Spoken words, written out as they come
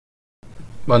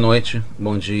Boa noite,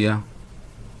 bom dia,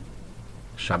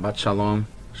 Shabbat Shalom,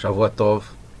 Shavuot Tov,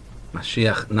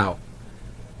 Mashiach Now.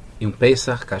 E um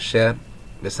Pesach Kasher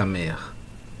Besameach.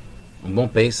 Um bom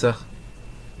Pesach,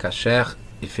 Kasher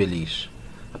e feliz.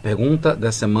 A pergunta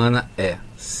da semana é: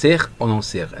 ser ou não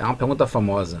ser? É uma pergunta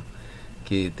famosa,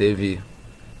 que teve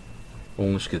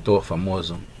um escritor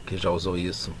famoso que já usou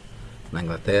isso na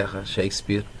Inglaterra,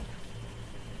 Shakespeare.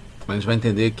 A gente vai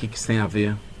entender o que isso tem a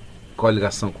ver, qual a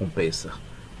ligação com o Pesach.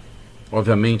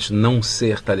 Obviamente, não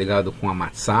ser está ligado com a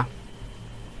matsá.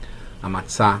 A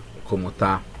matsá, como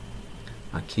está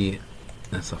aqui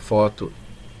nessa foto,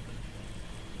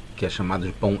 que é chamado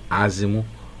de pão ázimo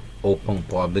ou pão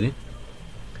pobre.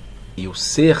 E o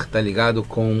ser está ligado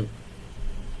com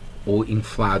o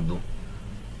inflado,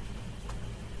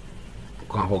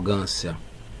 com a arrogância,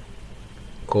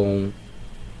 com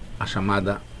a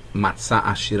chamada matsá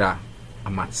ashirá, a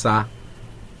matsá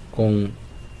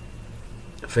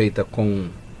feita com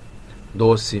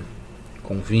doce,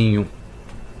 com vinho,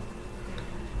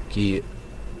 que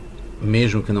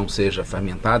mesmo que não seja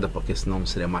fermentada, porque senão não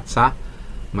seria matzá,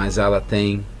 mas ela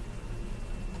tem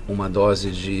uma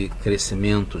dose de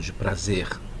crescimento, de prazer.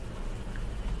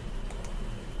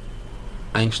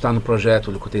 A gente está no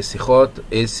projeto Likutei Sichot,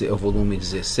 esse é o volume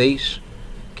 16,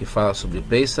 que fala sobre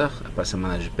Pesach, para a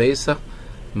semana de Pesach,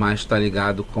 mas está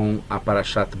ligado com a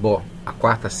Parashat Bo, a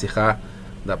quarta Sichá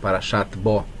da Parashat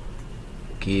Bo,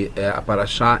 que é a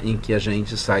Parashá em que a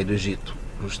gente sai do Egito,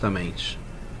 justamente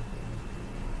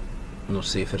no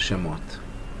Sefer Shemot.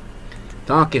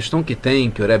 Então a questão que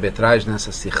o Rebbe traz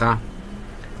nessa Sichá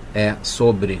é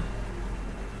sobre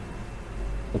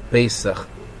o Pesach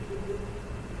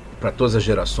para todas as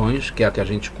gerações, que é a que a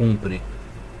gente cumpre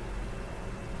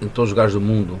em todos os lugares do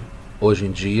mundo hoje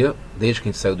em dia, desde que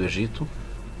a gente saiu do Egito.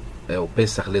 É o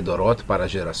Pesach Ledorot, para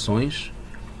as gerações,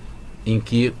 em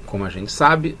que, como a gente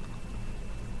sabe,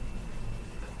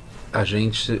 a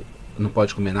gente não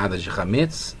pode comer nada de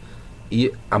hametz,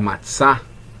 e a matzá,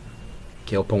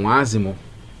 que é o pão ázimo,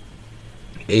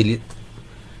 ele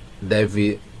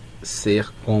deve ser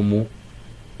como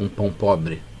um pão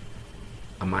pobre.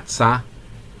 A matzá,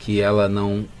 que ela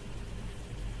não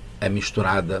é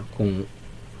misturada com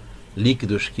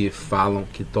líquidos que façam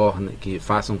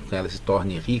com que ela se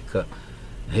torne rica,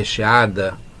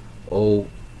 recheada ou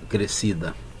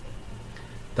crescida.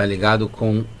 Está ligado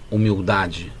com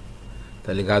humildade.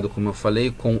 Está ligado, como eu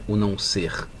falei, com o não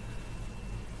ser.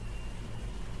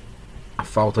 A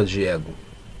falta de ego.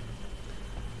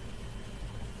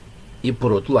 E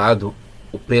por outro lado,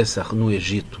 o Pesach no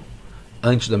Egito,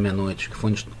 antes da meia-noite, que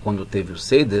foi quando teve o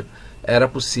Seder, era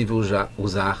possível já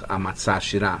usar a matzá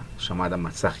shirá, chamada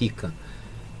matzá rica,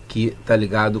 que está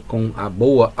ligado com a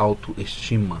boa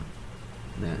autoestima,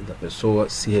 né, da pessoa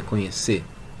se reconhecer,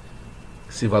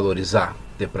 se valorizar,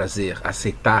 ter prazer,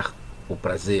 aceitar o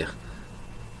prazer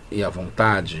e a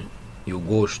vontade e o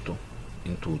gosto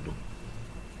em tudo.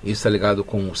 Isso é ligado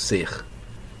com o ser,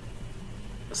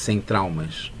 sem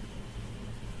traumas,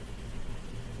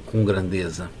 com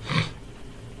grandeza,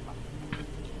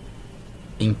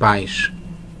 em paz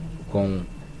com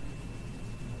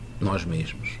nós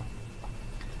mesmos.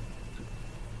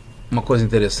 Uma coisa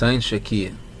interessante é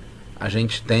que a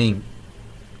gente tem,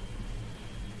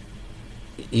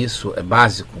 isso é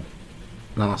básico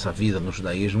na nossa vida, no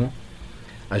judaísmo.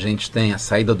 A gente tem a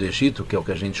saída do Egito, que é o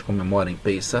que a gente comemora em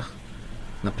Pesach,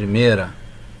 na primeira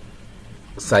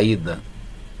saída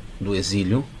do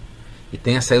exílio, e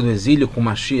tem a saída do exílio com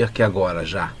Mashiach, que é agora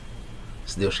já,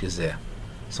 se Deus quiser.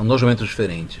 São dois momentos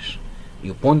diferentes. E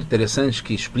o ponto interessante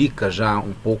que explica já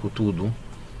um pouco tudo,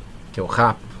 que é o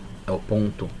rap, é o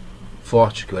ponto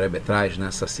forte que o Rebbe traz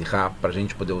nessa sirá para a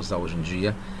gente poder usar hoje em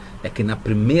dia, é que na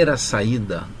primeira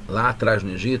saída, lá atrás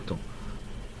no Egito,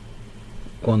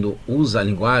 quando usa a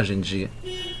linguagem de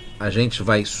a gente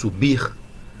vai subir,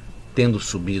 tendo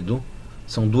subido,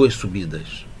 são duas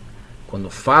subidas. Quando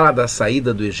fala da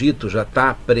saída do Egito, já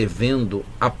está prevendo,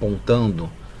 apontando,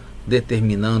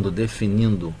 determinando,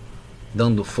 definindo,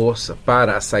 dando força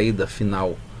para a saída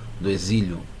final do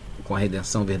exílio, com a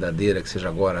redenção verdadeira, que seja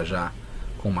agora já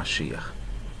com Mashiach.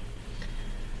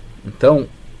 Então,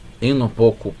 indo um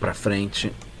pouco para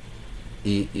frente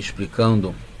e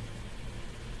explicando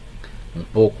um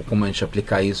pouco como a gente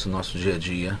aplicar isso no nosso dia a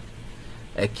dia,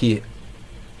 é que,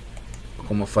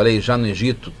 como eu falei, já no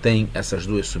Egito tem essas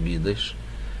duas subidas,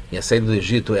 e a saída do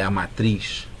Egito é a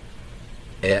matriz,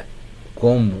 é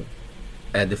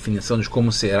a definição de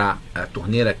como será a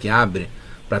torneira que abre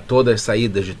para todas as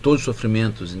saídas de todos os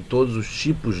sofrimentos, em todos os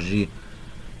tipos de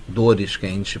dores que a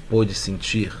gente pôde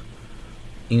sentir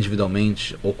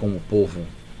individualmente, ou como povo,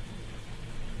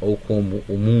 ou como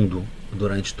o mundo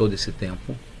durante todo esse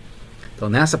tempo. Então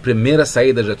nessa primeira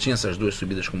saída já tinha essas duas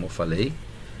subidas, como eu falei,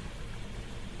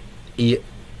 e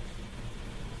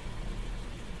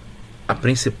a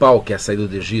principal, que é a saída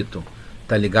do Egito,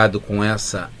 está ligado com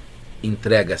essa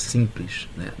entrega simples,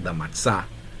 né, da matsá,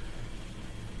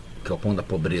 que é o pão da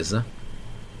pobreza,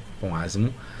 pão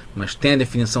ázimo, mas tem a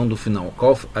definição do final.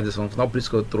 Qual a definição do final? Por isso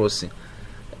que eu trouxe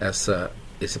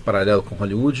esse paralelo com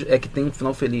Hollywood, é que tem um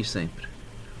final feliz sempre.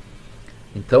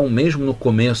 Então, mesmo no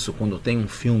começo, quando tem um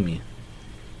filme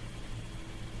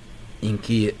em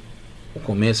que o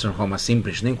começo de uma forma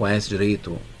simples, nem conhece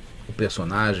direito o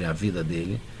personagem, a vida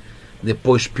dele,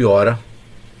 depois piora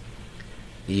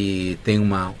e tem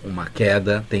uma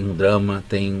queda, tem um drama,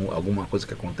 tem alguma coisa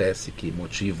que acontece que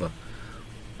motiva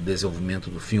o desenvolvimento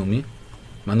do filme,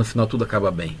 mas no final tudo acaba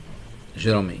bem,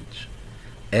 geralmente.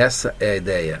 Essa é a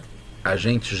ideia. A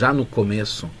gente já no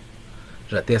começo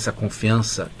já tem essa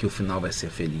confiança que o final vai ser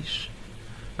feliz.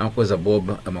 É uma coisa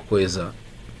boba, é uma coisa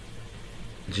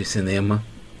de cinema,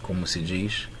 como se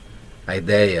diz, a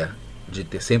ideia de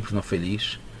ter sempre um final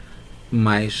feliz,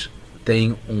 mas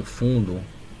tem um fundo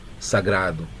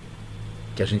sagrado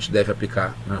que a gente deve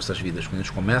aplicar nas nossas vidas. Quando a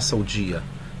gente começa o dia,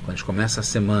 quando a gente começa a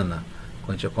semana,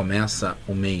 quando a gente começa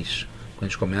o mês, quando a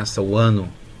gente começa o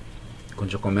ano, quando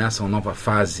a gente começa uma nova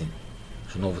fase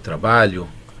de um novo trabalho,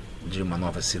 de uma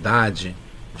nova cidade,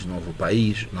 de um novo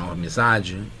país, de uma nova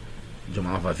amizade, de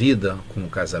uma nova vida, como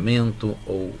casamento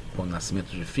ou com o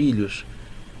nascimento de filhos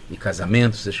e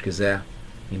casamento, se vocês quiserem,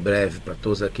 em breve, para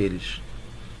todos aqueles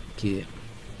que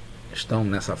estão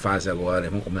nessa fase agora,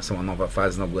 vão começar uma nova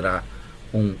fase, inaugurar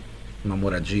uma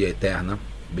moradia eterna,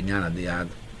 binyan adiyad.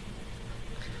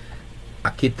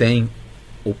 Aqui tem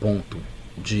o ponto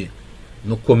de,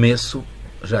 no começo,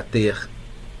 já ter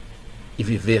e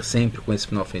viver sempre com esse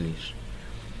final feliz.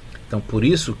 Então, por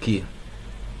isso que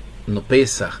no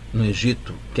Pesach, no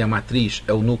Egito, que é a matriz,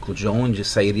 é o núcleo de onde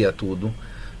sairia tudo,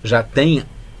 já tem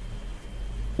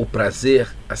o prazer,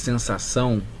 a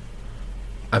sensação,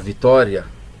 a vitória,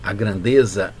 a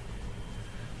grandeza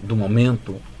do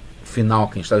momento final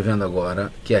que a gente está vivendo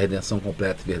agora, que é a redenção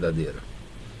completa e verdadeira.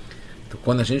 Então,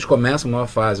 quando a gente começa uma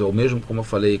nova fase, ou mesmo, como eu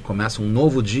falei, começa um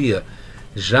novo dia,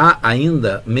 já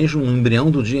ainda, mesmo no embrião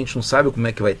do dia, a gente não sabe como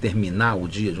é que vai terminar o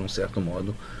dia, de um certo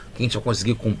modo, que a gente vai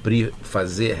conseguir cumprir,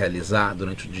 fazer, realizar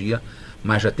durante o dia,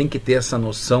 mas já tem que ter essa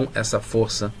noção, essa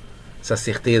força, essa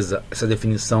certeza, essa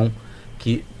definição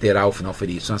que terá o final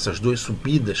feliz. São essas duas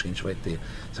subidas que a gente vai ter,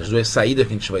 essas duas saídas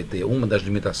que a gente vai ter. Uma das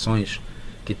limitações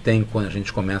que tem quando a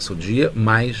gente começa o dia,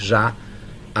 mas já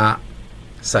a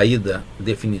saída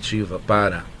definitiva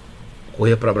para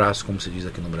correr para o abraço, como se diz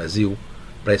aqui no Brasil,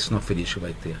 para esse final feliz que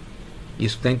vai ter.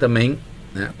 Isso tem também,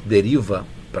 né, deriva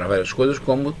para várias coisas,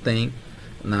 como tem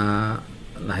na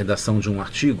redação de um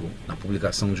artigo, na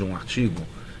publicação de um artigo,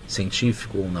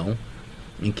 científico ou não,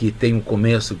 em que tem um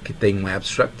começo, que tem um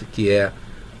abstract, que é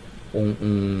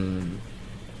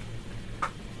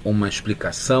uma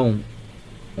explicação,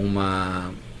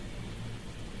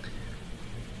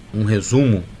 um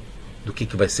resumo do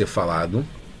que vai ser falado,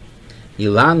 e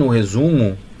lá no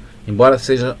resumo, embora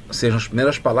sejam as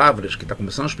primeiras palavras que está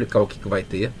começando a explicar o que vai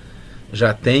ter,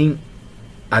 já tem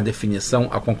a definição,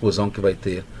 a conclusão que vai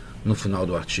ter no final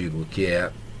do artigo, que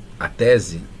é a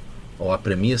tese, ou a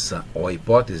premissa, ou a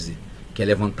hipótese que é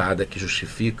levantada, que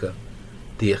justifica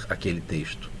ter aquele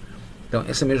texto. Então,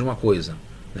 essa é a mesma coisa,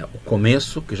 né? O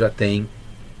começo, que já tem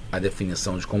a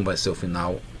definição de como vai ser o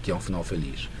final, que é um final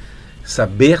feliz.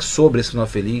 Saber sobre esse final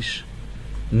feliz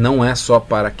não é só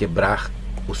para quebrar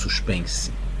o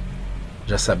suspense,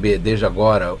 já saber desde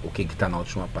agora o que está na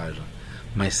última página,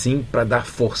 mas sim para dar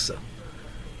força,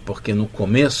 porque no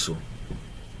começo,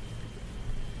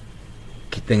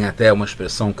 que tem até uma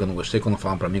expressão que eu não gostei quando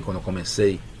falaram para mim quando eu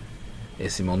comecei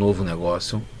esse meu novo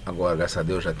negócio, agora graças a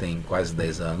Deus já tem quase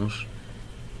 10 anos,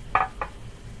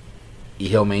 e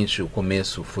realmente o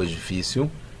começo foi difícil,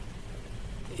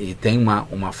 e tem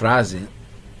uma frase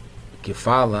que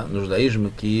fala no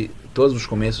judaísmo que todos os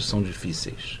começos são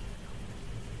difíceis.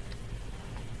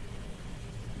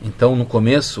 Então no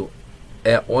começo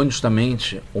é onde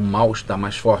justamente o mal está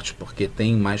mais forte, porque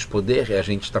tem mais poder e a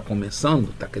gente está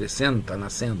começando, está crescendo, está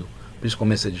nascendo, por isso o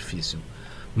começo é difícil.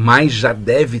 Mas já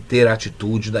deve ter a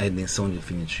atitude da redenção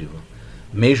definitiva.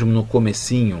 Mesmo no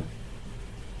comecinho,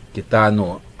 que está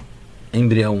no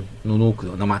embrião, no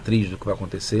núcleo, na matriz do que vai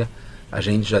acontecer, a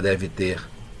gente já deve ter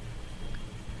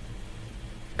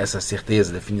essa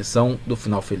certeza, definição do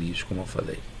final feliz, como eu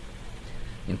falei.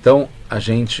 Então, a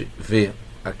gente vê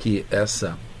aqui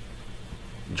essa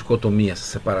dicotomia, essa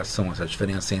separação, essa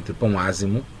diferença entre pão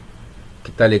ázimo, que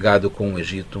está ligado com o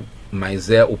Egito, mas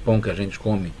é o pão que a gente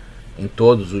come em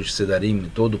todos os Sedarim, em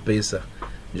todo o Pesach,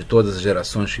 de todas as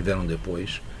gerações que vieram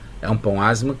depois. É um pão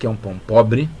asma, que é um pão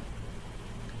pobre,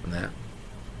 né?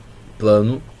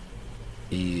 Plano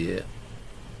e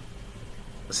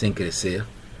sem crescer,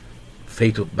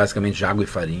 feito basicamente de água e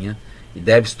farinha, e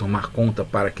deve-se tomar conta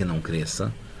para que não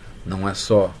cresça. Não é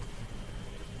só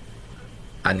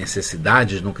a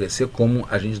necessidade de não crescer, como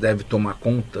a gente deve tomar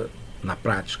conta na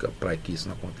prática para que isso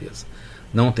não aconteça.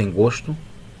 Não tem gosto,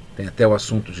 tem até o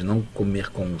assunto de não comer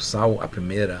com sal, a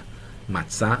primeira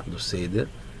matsá do Seder.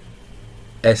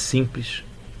 É simples,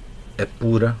 é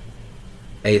pura,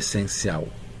 é essencial,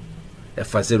 é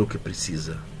fazer o que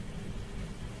precisa.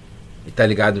 E está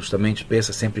ligado justamente,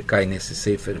 pensa, sempre cai nesse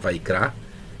Sefer Vaikra,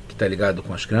 que está ligado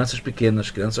com as crianças pequenas,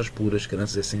 crianças puras,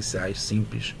 crianças essenciais,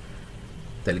 simples.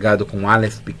 Está ligado com o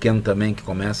Aleph pequeno também, que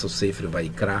começa o Sefer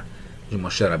Vaikra, de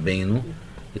Moshe Rabbeinu.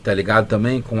 E está ligado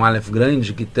também com o Aleph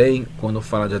grande, que tem quando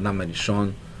fala de Adam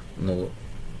Arishon, no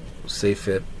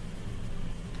Sefer,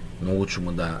 no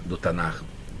último do Tanakh,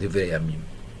 de Veyamim.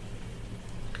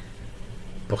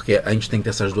 Porque a gente tem que ter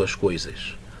essas duas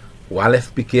coisas. O Aleph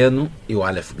pequeno e o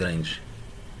Aleph grande.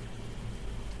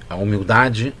 A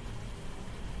humildade,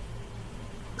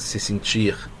 se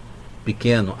sentir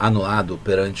pequeno, anulado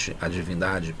perante a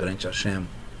divindade, perante Hashem,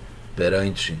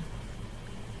 perante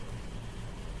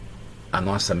a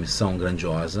nossa missão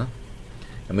grandiosa.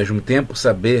 Ao mesmo tempo,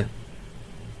 saber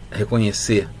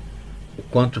reconhecer o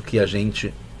quanto que a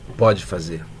gente pode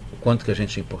fazer, o quanto que a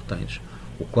gente é importante,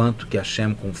 o quanto que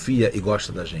Hashem confia e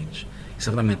gosta da gente. Isso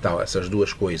é fundamental, essas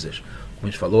duas coisas. Como a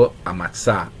gente falou, a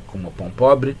matzá como o pão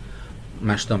pobre,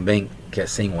 mas também que é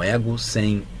sem o ego,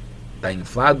 sem estar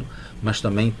inflado, mas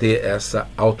também ter essa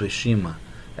autoestima,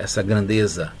 essa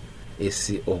grandeza,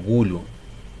 esse orgulho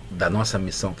da nossa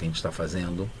missão que a gente está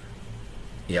fazendo,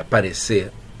 e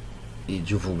aparecer e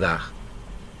divulgar,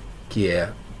 que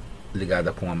é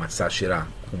ligada com a matzá shirá,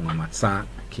 com a matzá,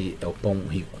 que é o pão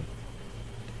rico.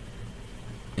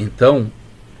 Então,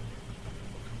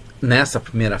 nessa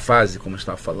primeira fase, como eu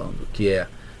estava falando, que é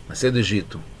nascer do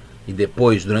Egito, e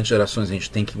depois, durante gerações, a gente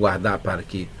tem que guardar para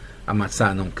que a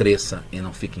matzá não cresça e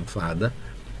não fique inflada,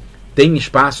 tem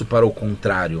espaço para o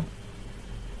contrário,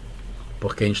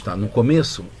 porque a gente está no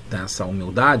começo, tem essa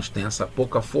humildade, tem essa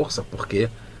pouca força, porque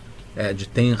é de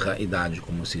tenra idade,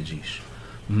 como se diz,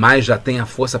 mas já tem a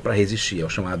força para resistir, é o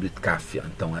chamado itkafia.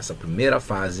 Então essa primeira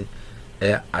fase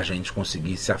é a gente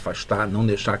conseguir se afastar, não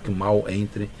deixar que o mal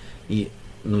entre e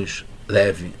nos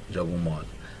leve de algum modo.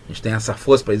 A gente tem essa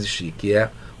força para existir, que é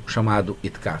o chamado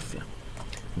itkafia.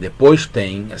 Depois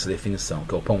tem essa definição,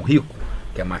 que é o pão rico,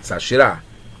 que é matzá shirá,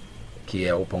 que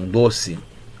é o pão doce,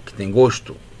 que tem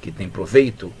gosto, que tem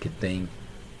proveito, que tem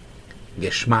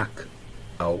geschmack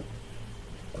ao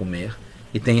comer,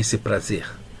 e tem esse prazer.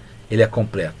 Ele é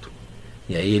completo.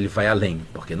 E aí ele vai além,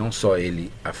 porque não só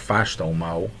ele afasta o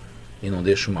mal e não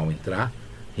deixa o mal entrar,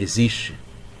 resiste,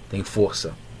 tem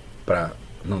força para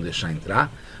não deixar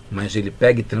entrar, mas ele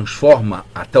pega e transforma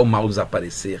até o mal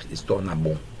desaparecer e se tornar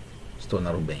bom, se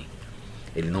tornar o bem.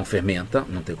 Ele não fermenta,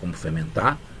 não tem como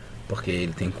fermentar, porque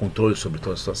ele tem controle sobre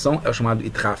toda a situação. É o chamado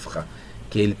itrafra,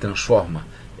 que ele transforma,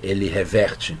 ele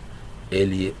reverte,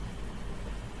 ele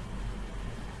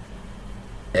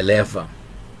eleva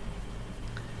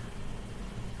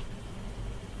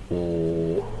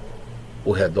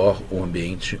o redor, o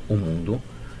ambiente, o mundo,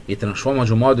 e transforma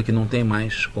de um modo que não tem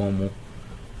mais como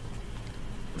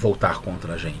voltar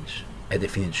contra a gente. É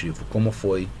definitivo, como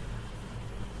foi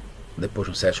depois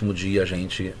do 7º dia, a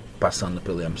gente passando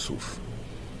pelo Yam Suf.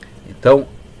 Então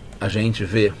a gente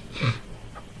vê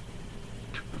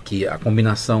que a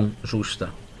combinação justa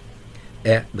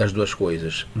é das duas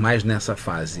coisas, mas nessa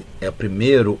fase é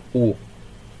primeiro o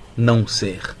não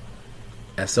ser,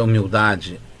 essa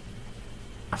humildade,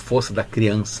 a força da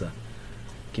criança,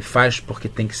 que faz porque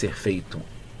tem que ser feito,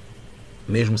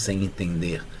 mesmo sem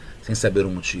entender, sem saber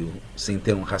o motivo, sem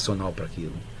ter um racional para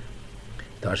aquilo.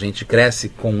 Então a gente cresce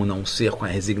com o não ser, com a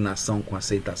resignação, com a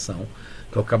aceitação,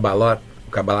 que é o Kabbalat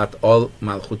Ol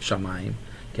Malchut Shamayim,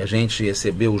 que a gente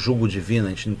recebeu o jugo divino, a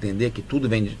gente entender que tudo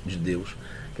vem de Deus,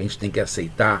 que a gente tem que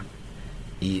aceitar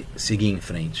e seguir em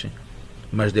frente.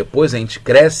 Mas depois a gente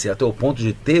cresce até o ponto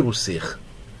de ter o ser.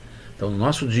 Então no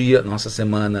nosso dia, nossa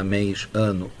semana, mês,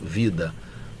 ano, vida,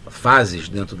 fases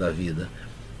dentro da vida,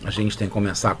 a gente tem que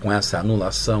começar com essa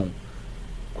anulação,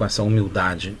 com essa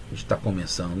humildade de estar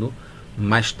começando,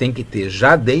 mas tem que ter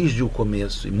já desde o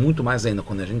começo, e muito mais ainda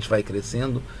quando a gente vai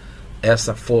crescendo,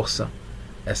 essa força,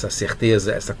 essa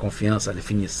certeza, essa confiança, a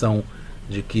definição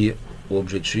de que o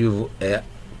objetivo é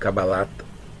Kabbalat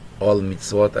Ol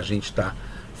Mitzvot, a gente está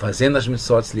fazendo as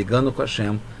mitzvot, ligando com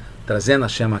Hashem, trazendo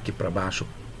Hashem aqui para baixo,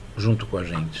 junto com a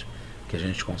gente que a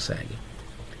gente consegue.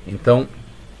 Então,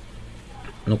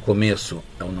 no começo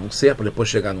é o não ser, para depois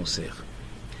chegar no ser.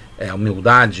 É a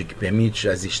humildade que permite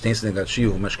a existência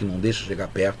negativa, mas que não deixa chegar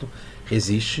perto,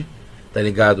 resiste. Está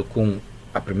ligado com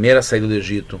a primeira saída do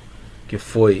Egito, que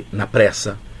foi na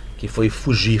pressa, que foi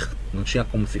fugir, não tinha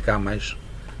como ficar mais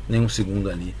nem um segundo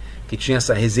ali, que tinha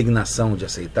essa resignação de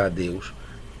aceitar Deus,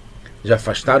 de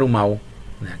afastar o mal,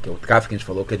 né, que é o Kaf que a gente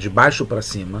falou, que é de baixo para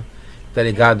cima, está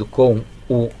ligado com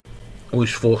o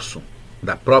esforço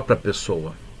da própria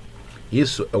pessoa.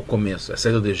 Isso é o começo, é a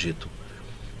saída do Egito,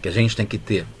 que a gente tem que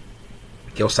ter,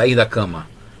 que é o sair da cama,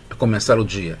 é começar o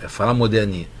dia, é falar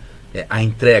moderni, é a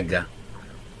entrega,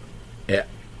 é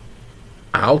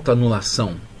a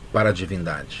autoanulação para a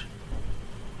divindade.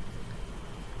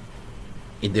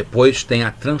 E depois tem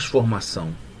a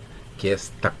transformação, que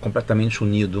está completamente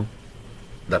unido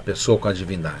da pessoa com a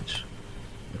divindade.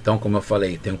 Então, como eu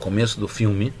falei, tem o começo do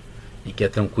filme, em que é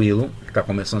tranquilo, que está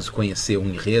começando a se conhecer o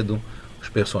enredo, os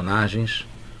personagens,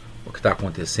 o que está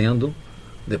acontecendo.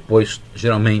 Depois,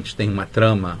 geralmente, tem uma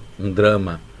trama, um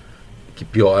drama que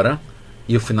piora,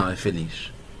 e o final é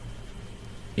feliz.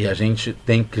 E a gente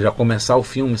tem que já começar o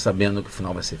filme sabendo que o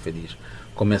final vai ser feliz.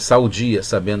 Começar o dia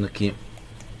sabendo que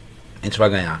a gente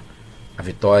vai ganhar a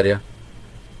vitória,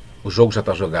 o jogo já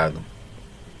está jogado,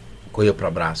 correu para o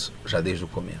abraço já desde o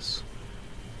começo.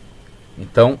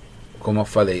 Então, como eu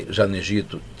falei, já no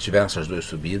Egito tiveram essas duas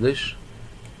subidas,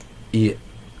 e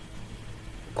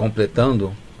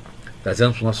completando,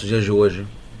 trazendo para os nossos dias de hoje,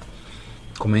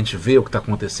 como a gente vê o que está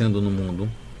acontecendo no mundo,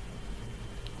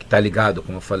 que está ligado,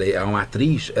 como eu falei, a uma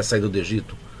matriz, é a saída do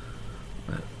Egito,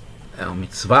 é um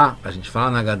mitzvah, a gente fala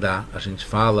na Agadá, a gente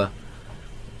fala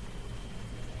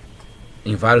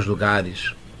em vários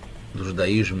lugares do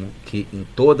judaísmo, que em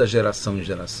toda geração e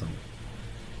geração,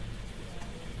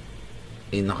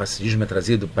 e no racismo é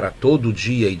trazido para todo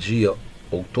dia e dia,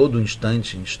 ou todo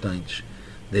instante e instante,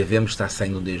 devemos estar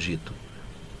saindo do Egito,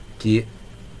 que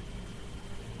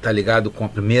está ligado com a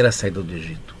primeira saída do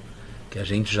Egito, que a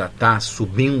gente já está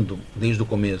subindo desde o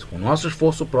começo, com o nosso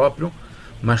esforço próprio,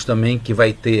 mas também que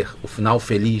vai ter o final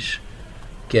feliz,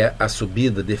 que é a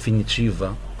subida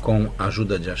definitiva com a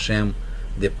ajuda de Hashem,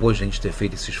 depois de a gente ter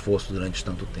feito esse esforço durante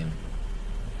tanto tempo.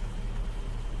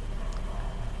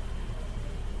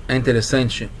 É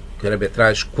interessante que o Rebbe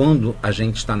traz quando a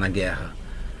gente está na guerra,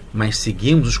 mas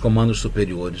seguimos os comandos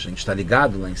superiores, a gente está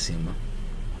ligado lá em cima,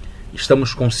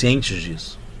 estamos conscientes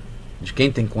disso, de quem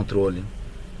tem controle,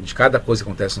 de cada coisa que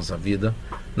acontece na nossa vida.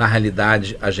 Na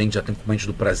realidade, a gente já tem o componente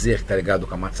do prazer, que está ligado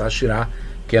com a matsá,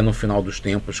 que é no final dos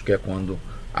tempos, que é quando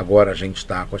agora a gente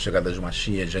está com a chegada de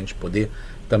Mashiach, a gente poder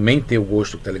também ter o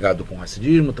gosto que está ligado com o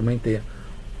racidismo, também ter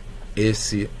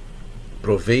esse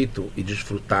proveito e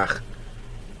desfrutar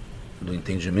do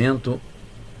entendimento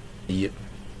e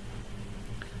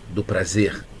do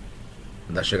prazer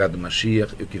da chegada do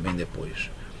Mashiach e o que vem depois.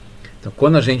 Então,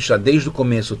 quando a gente já desde o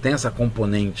começo tem essa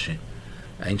componente,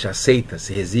 a gente aceita,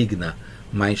 se resigna,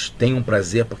 mas tem um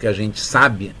prazer porque a gente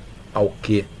sabe ao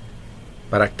que,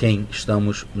 para quem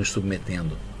estamos nos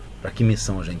submetendo, para que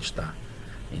missão a gente está.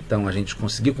 Então, a gente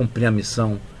conseguir cumprir a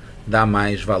missão dá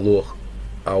mais valor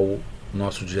ao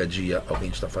nosso dia a dia, ao que a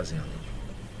gente está fazendo.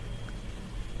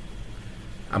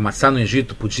 A maçã no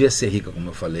Egito podia ser rica, como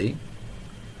eu falei,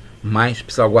 mas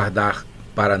precisava guardar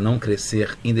para não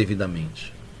crescer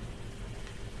indevidamente.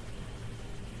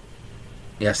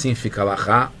 E assim fica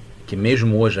lá, que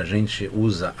mesmo hoje a gente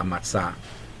usa a matzá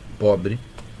pobre,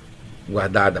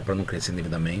 guardada para não crescer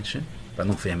indevidamente, para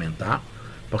não fermentar,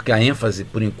 porque a ênfase,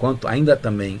 por enquanto, ainda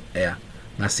também é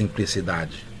na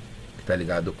simplicidade, que está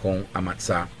ligado com a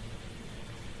matzá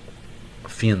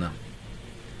fina,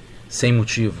 sem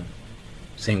motivo,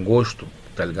 sem gosto,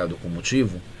 que está ligado com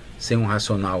motivo, sem um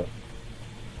racional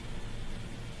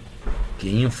que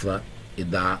infla e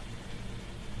dá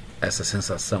essa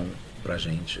sensação para a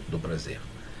gente do prazer.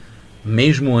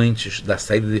 Mesmo antes da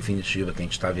saída definitiva que a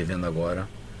gente está vivendo agora,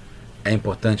 é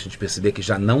importante a gente perceber que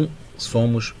já não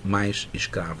somos mais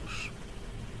escravos.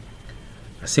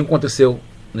 Assim aconteceu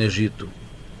no Egito,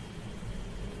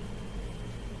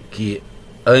 que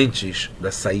antes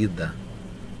da saída,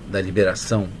 da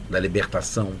liberação, da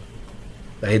libertação,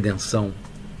 da redenção,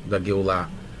 da Geulá,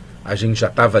 a gente já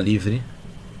estava livre,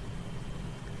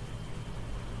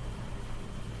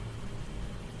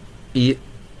 e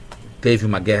teve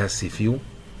uma guerra civil.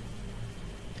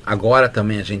 Agora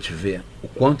também a gente vê o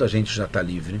quanto a gente já está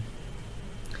livre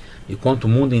e quanto o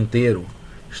mundo inteiro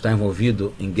está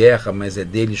envolvido em guerra, mas é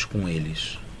deles com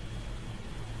eles.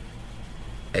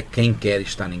 É quem quer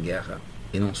estar em guerra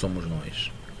e não somos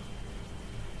nós.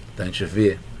 Então a gente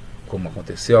vê como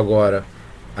aconteceu agora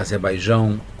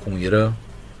Azerbaijão com o Irã,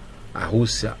 a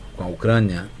Rússia com a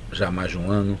Ucrânia já há mais de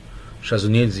um ano, Estados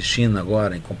Unidos e China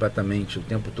agora completamente o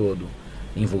tempo todo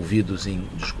envolvidos em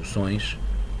discussões.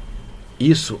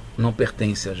 Isso não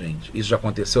pertence a gente. Isso já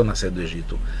aconteceu na saída do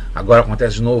Egito. Agora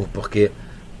acontece de novo, porque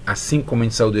assim como a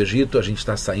gente saiu do Egito, a gente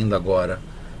está saindo agora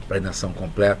para a nação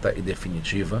completa e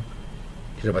definitiva,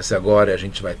 que já vai ser agora, e a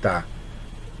gente vai estar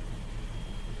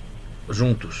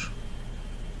juntos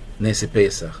nesse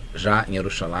Pesach, já em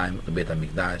Jerusalém, no Beit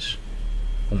HaMikdash,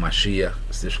 com Mashiach,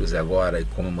 se Deus quiser agora, e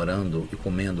comemorando e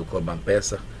comendo o Korban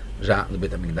Pesach, já no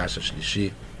Beit HaMikdash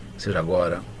Shlishi, seja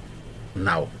agora,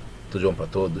 now. Tudo de bom para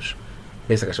todos.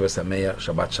 Pesach Shabbat Sameach,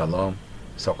 Shabbat Shalom,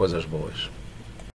 só coisas boas.